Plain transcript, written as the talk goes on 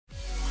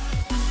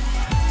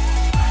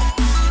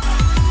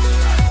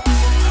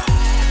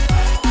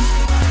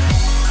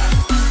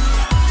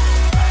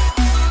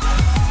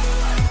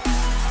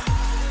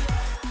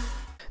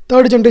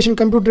Third generation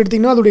computer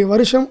எடுத்திங்கன்னா அதோடைய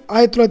வருஷம்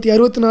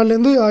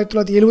 1964லேருந்து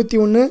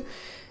 1971.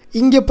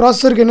 இங்கே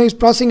ப்ராசஸருக்கு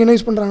ப்ராசஸிங் என்ன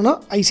யூஸ் பண்ணுறாங்கன்னா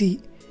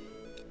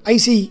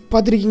ஐசி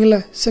பார்த்துருக்கீங்கள,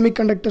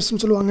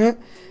 செமிகண்டக்டர்ஸ்னு சொல்லுவாங்க.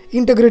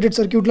 இன்டகிரேட்டட்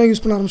சர்க்யூட்லாம்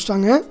யூஸ் பண்ண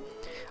ஆரம்பிச்சிட்டாங்க.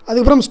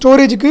 அதுக்கப்புறம்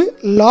ஸ்டோரேஜுக்கு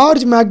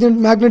லார்ஜ்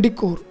மேக்னெட்டிக்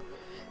கோர்.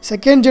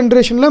 செகண்ட்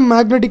ஜென்ரேஷனில்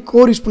மேக்னெட்டிக்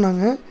கோர் யூஸ்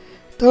பண்ணாங்க.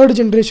 தேர்ட்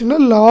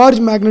ஜென்ரேஷனில்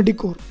லார்ஜ் மேக்னெட்டிக்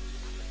கோர்.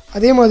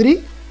 அதே மாதிரி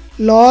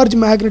லார்ஜ்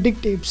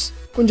மேக்னெட்டிக் டேப்ஸ்,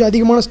 கொஞ்சம்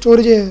அதிகமான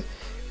ஸ்டோரேஜை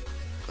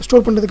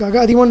ஸ்டோர் பண்ணுறதுக்காக,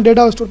 அதிகமான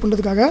டேட்டாவை ஸ்டோர்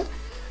பண்ணுறதுக்காக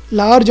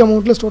லார்ஜ்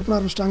அமௌண்ட்டில் ஸ்டோர் பண்ண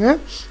ஆரம்பிச்சிட்டாங்க.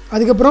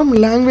 அதுக்கப்புறம்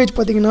லாங்குவேஜ்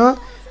பார்த்திங்கன்னா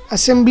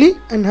assembly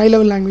and high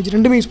level language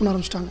ரெண்டுமே யூஸ் பண்ண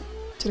ஆரம்பிச்சிட்டாங்க.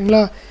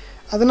 சரிங்களா?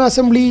 அதனால்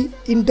assembly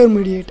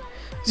intermediate,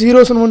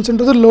 0s and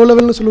 1s low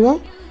லெவல்னு சொல்லுவோம்.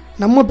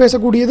 நம்ம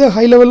பேசக்கூடியது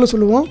ஹை லெவல்னு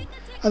சொல்லுவோம்.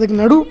 அதுக்கு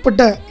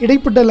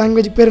இடைப்பட்ட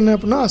லாங்குவேஜ் பேர் என்ன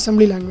அப்படின்னா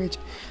அசெம்பிளி லாங்குவேஜ்.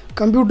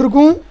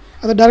 கம்ப்யூட்டருக்கும்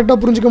அதை டேரெக்டாக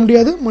புரிஞ்சிக்க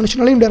முடியாது,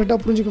 மனுஷனாலையும் டேரெக்டாக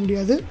புரிஞ்சிக்க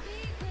முடியாது.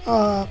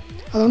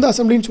 அதை வந்து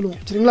அசெம்பிளின்னு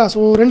சொல்லுவோம். சரிங்களா? So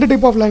 2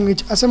 type of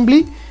language, assembly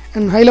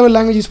and high level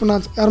language use பண்ண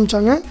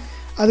ஆரம்பித்தாங்க.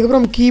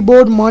 அதுக்கப்புறம்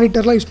கீபோர்டு,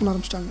 மானிட்டர்லாம் யூஸ் பண்ண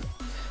ஆரம்பிச்சிட்டாங்க.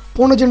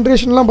 போன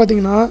ஜென்ரேஷன்லாம்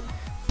பார்த்திங்கன்னா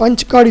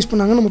பஞ்ச் கார்டு யூஸ்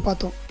பண்ணாங்கன்னு நம்ம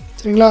பார்த்தோம்.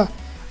 சரிங்களா?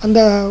 அந்த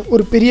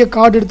ஒரு பெரிய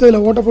கார்டு எடுத்து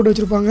அதில் ஓட்ட போட்டு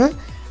வச்சுருப்பாங்க.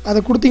 அதை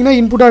கொடுத்திங்கன்னா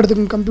இன்புட்டாக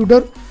எடுத்துக்கணும்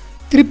கம்ப்யூட்டர்.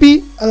 திருப்பி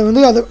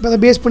அதை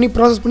பேஸ் பண்ணி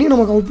ப்ராசஸ் பண்ணி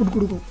நமக்கு அவுட்புட்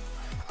கொடுக்கும்.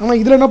 ஆனால்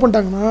இதில் என்ன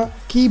பண்ணிட்டாங்கன்னா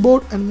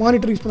கீபோர்ட் அண்ட்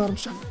மானிட்டர் யூஸ் பண்ண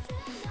ஆரம்பிச்சிட்டாங்க.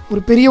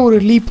 ஒரு பெரிய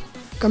லீப்,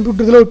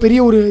 கம்ப்யூட்டர் இதில் ஒரு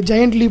பெரிய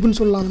ஜெயண்ட் லீப்புன்னு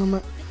சொல்லலாம் நம்ம.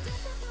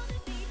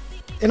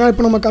 ஏன்னா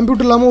இப்போ நம்ம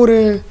கம்ப்யூட்டர் இல்லாமல் ஒரு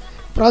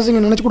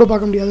ப்ராசஸிங்கை நினச்சி கூட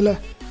பார்க்க முடியாதுல்ல.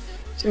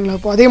 சரிங்களா?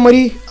 இப்போ அதே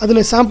மாதிரி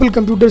அதில் சாம்பிள்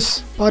கம்ப்யூட்டர்ஸ்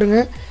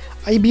பாருங்கள்.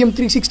 IBM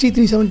 360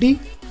 370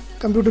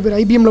 கம்ப்யூட்டர் பேர்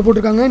IBMல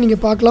போட்டிருக்காங்க,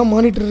 நீங்கள் பார்க்கலாம்.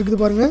 மானிட்டர் இருக்குது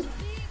பாருங்கள்,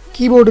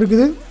 கீபோர்டு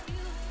இருக்குது.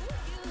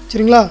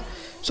 சரிங்களா?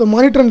 ஸோ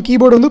மானிட்டர் அண்ட்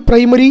கீபோர்டு வந்து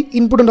primary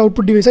input and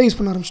output டிவைஸாக use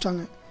பண்ண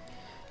ஆரம்பிச்சிட்டாங்க.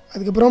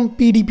 அதுக்கப்புறம்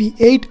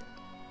PDP-8,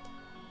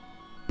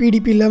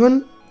 PDP-11,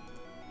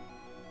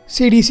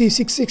 CDC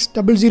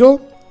 6600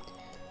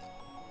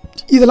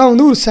 இதெல்லாம்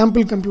வந்து ஒரு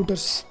சாம்பிள்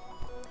கம்ப்யூட்டர்ஸ்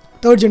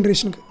தேர்ட்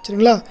ஜென்ரேஷனுக்கு.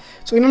 சரிங்களா?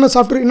 ஸோ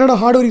என்னென்ன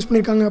ஹார்ட்வேர் யூஸ்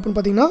பண்ணியிருக்காங்க அப்படின்னு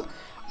பார்த்தீங்கன்னா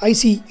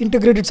ஐசி,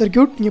 இன்டகிரேட்டட்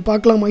சர்க்யூட், நீங்கள்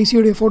பார்க்கலாம்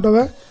ஐசியோடைய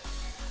ஃபோட்டோவை.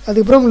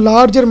 அதுக்கப்புறம்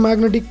லார்ஜர்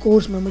மேக்னெட்டிக்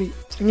கோர்ஸ் மெமரி.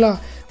 சரிங்களா?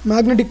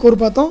 மேக்னெட்டிக் கோர்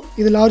பார்த்தோம்,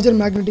 இது லார்ஜர்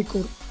மேக்னெட்டிக்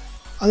கோர்.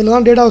 அதில்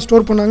தான் டேட்டாவை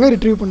ஸ்டோர் பண்ணாங்க,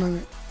 ரிட்ரீவ் பண்ணாங்க.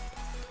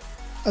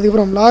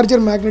 அதுக்கப்புறம்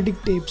larger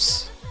magnetic tabs.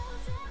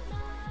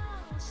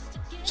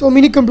 So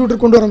mini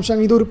computer கொண்டு வர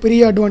ஆரம்பிச்சாங்க. இது ஒரு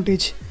பெரிய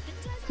அட்வான்டேஜ்.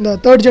 இந்த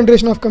தேர்ட்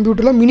ஜென்ரேஷன் ஆஃப்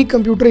கம்ப்யூட்டரில் மினி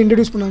கம்ப்யூட்டரை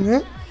இன்ட்ரடியூஸ் பண்ணாங்க.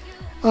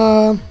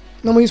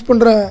 நம்ம யூஸ்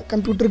பண்ணுற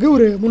கம்ப்யூட்டருக்கு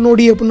ஒரு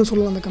முன்னோடி அப்படின்னு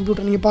சொல்லலாம். அந்த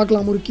கம்ப்யூட்டர் நீங்கள்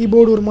பார்க்கலாம், ஒரு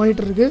கீபோர்டு, ஒரு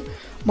மானிட்டர் இருக்குது,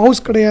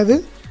 மவுஸ் கிடையாது.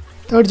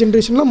 தேர்ட்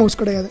ஜென்ரேஷனில் மவுஸ்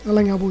கிடையாது,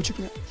 நல்லா ஞாபகம்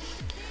வச்சுக்கோங்க.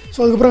 ஸோ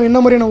அதுக்கப்புறம் என்ன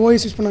மாதிரியான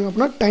ஓஎஸ் யூஸ் பண்ணாங்க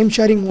அப்படின்னா time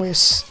sharing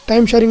OS.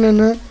 Time sharing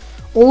என்ன,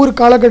 ஒவ்வொரு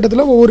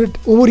காலகட்டத்தில்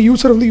ஒவ்வொரு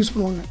யூஸர் வந்து யூஸ்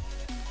பண்ணுவாங்க,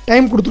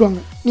 டைம்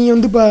கொடுத்துருவாங்க. நீங்கள்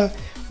வந்து இப்போ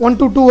 1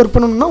 to 2 ஒர்க்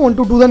பண்ணணும்னா 1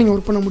 to 2 தான் நீங்கள்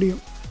ஒர்க் பண்ண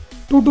முடியும்.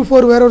 2 to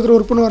 4 வேறு ஒருத்தர்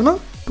ஒர்க் பண்ணுவார்னா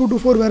 2 to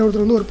 4 வேறு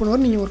ஒருத்தர் வந்து ஒர்க்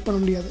பண்ணுவார், நீங்கள் ஒர்க் பண்ண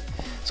முடியாது.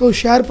 ஸோ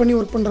ஷேர் பண்ணி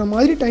ஒர்க் பண்ணுற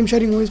மாதிரி டைம்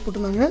ஷேரிங் ஓஎஸ்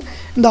போட்டிருந்தாங்க.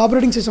 இந்த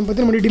ஆப்ரேட்டிங் சிஸ்டம்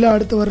பற்றி நம்ம டீட்டெயிலாக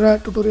அடுத்து வர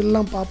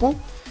டுட்டோரியல்லாம் பார்ப்போம்.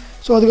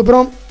 ஸோ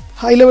அதுக்கப்புறம்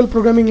high level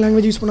programming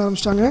language use பண்ண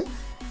ஆரம்பிச்சிட்டாங்க.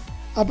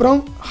 அப்புறம்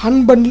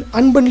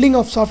அன்பண்டிலிங்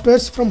ஆஃப்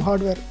சாஃப்ட்வேர்ஸ் ஃப்ரம்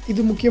ஹார்ட்வேர்.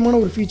 இது முக்கியமான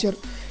ஒரு ஃபீச்சர்.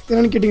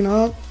 என்னென்னு கேட்டிங்கன்னா,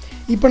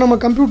 இப்போ நம்ம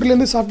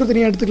கம்ப்யூட்டர்லேருந்து சாஃப்ட்வேர்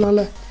தனியாக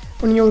எடுத்துக்கலாம்ல.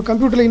 இப்போ நீங்கள் ஒரு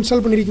கம்ப்யூட்டரில்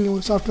இன்ஸ்டால் பண்ணியிருக்கீங்க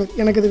ஒரு சாஃப்ட்வேர்,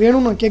 எனக்கு இது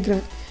வேணும்னு நான்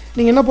கேட்குறேன்.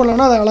 நீங்கள் என்ன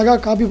பண்ணலான்னா அதை அழகாக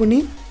காப்பி பண்ணி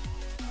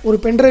ஒரு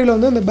பென்ட்ரைவில்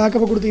வந்து அந்த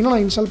பேக்கப்பை கொடுத்தீங்கன்னா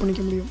நான் இன்ஸ்டால்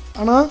பண்ணிக்க முடியும்.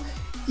 ஆனால்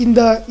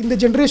இந்த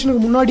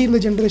ஜென்ரேஷனுக்கு முன்னாடி இந்த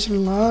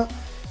ஜென்ரேஷன்லாம்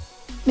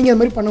நீங்கள் அது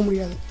மாதிரி பண்ண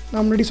முடியாது.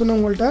 நான் முன்னாடி சொன்ன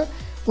உங்கள்கிட்ட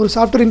ஒரு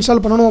சாஃப்ட்வேர்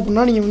இன்ஸ்டால் பண்ணணும்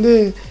அப்படின்னா நீங்கள் வந்து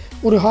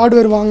ஒரு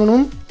ஹார்ட்வேர்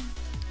வாங்கணும்.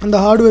 அந்த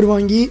ஹார்ட்வேர்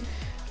வாங்கி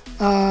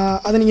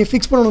அதை நீங்கள்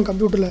ஃபிக்ஸ் பண்ணணும்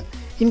கம்ப்யூட்டரில்.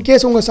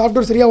 இன்கேஸ் உங்கள்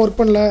சாஃப்ட்வேர் சரியாக ஒர்க்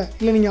பண்ணல,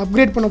 இல்லை நீங்கள்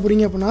அப்கிரேட் பண்ண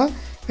போகிறீங்க அப்படின்னா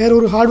வேறு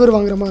ஒரு ஹார்ட்வேர்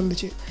வாங்குற மாதிரி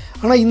இருந்துச்சு.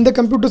 ஆனால் இந்த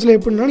கம்ப்யூட்டர்ஸில்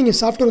எப்படின்னா நீங்கள்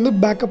சாஃப்ட்வேர் வந்து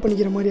பேக்கப்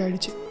பண்ணிக்கிற மாதிரி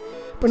ஆகிடுச்சு.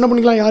 இப்போ என்ன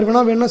பண்ணிக்கலாம், யார்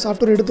வேணால்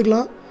சாஃப்ட்வேர்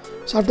எடுத்துக்கலாம்,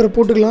 சாஃப்ட்வேர்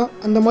போட்டுக்கலாம்.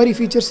 அந்த மாதிரி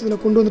ஃபீச்சர்ஸ்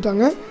இதில் கொண்டு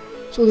வந்துட்டாங்க.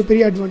 ஸோ இது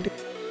பெரிய அட்வான்டேஜ்.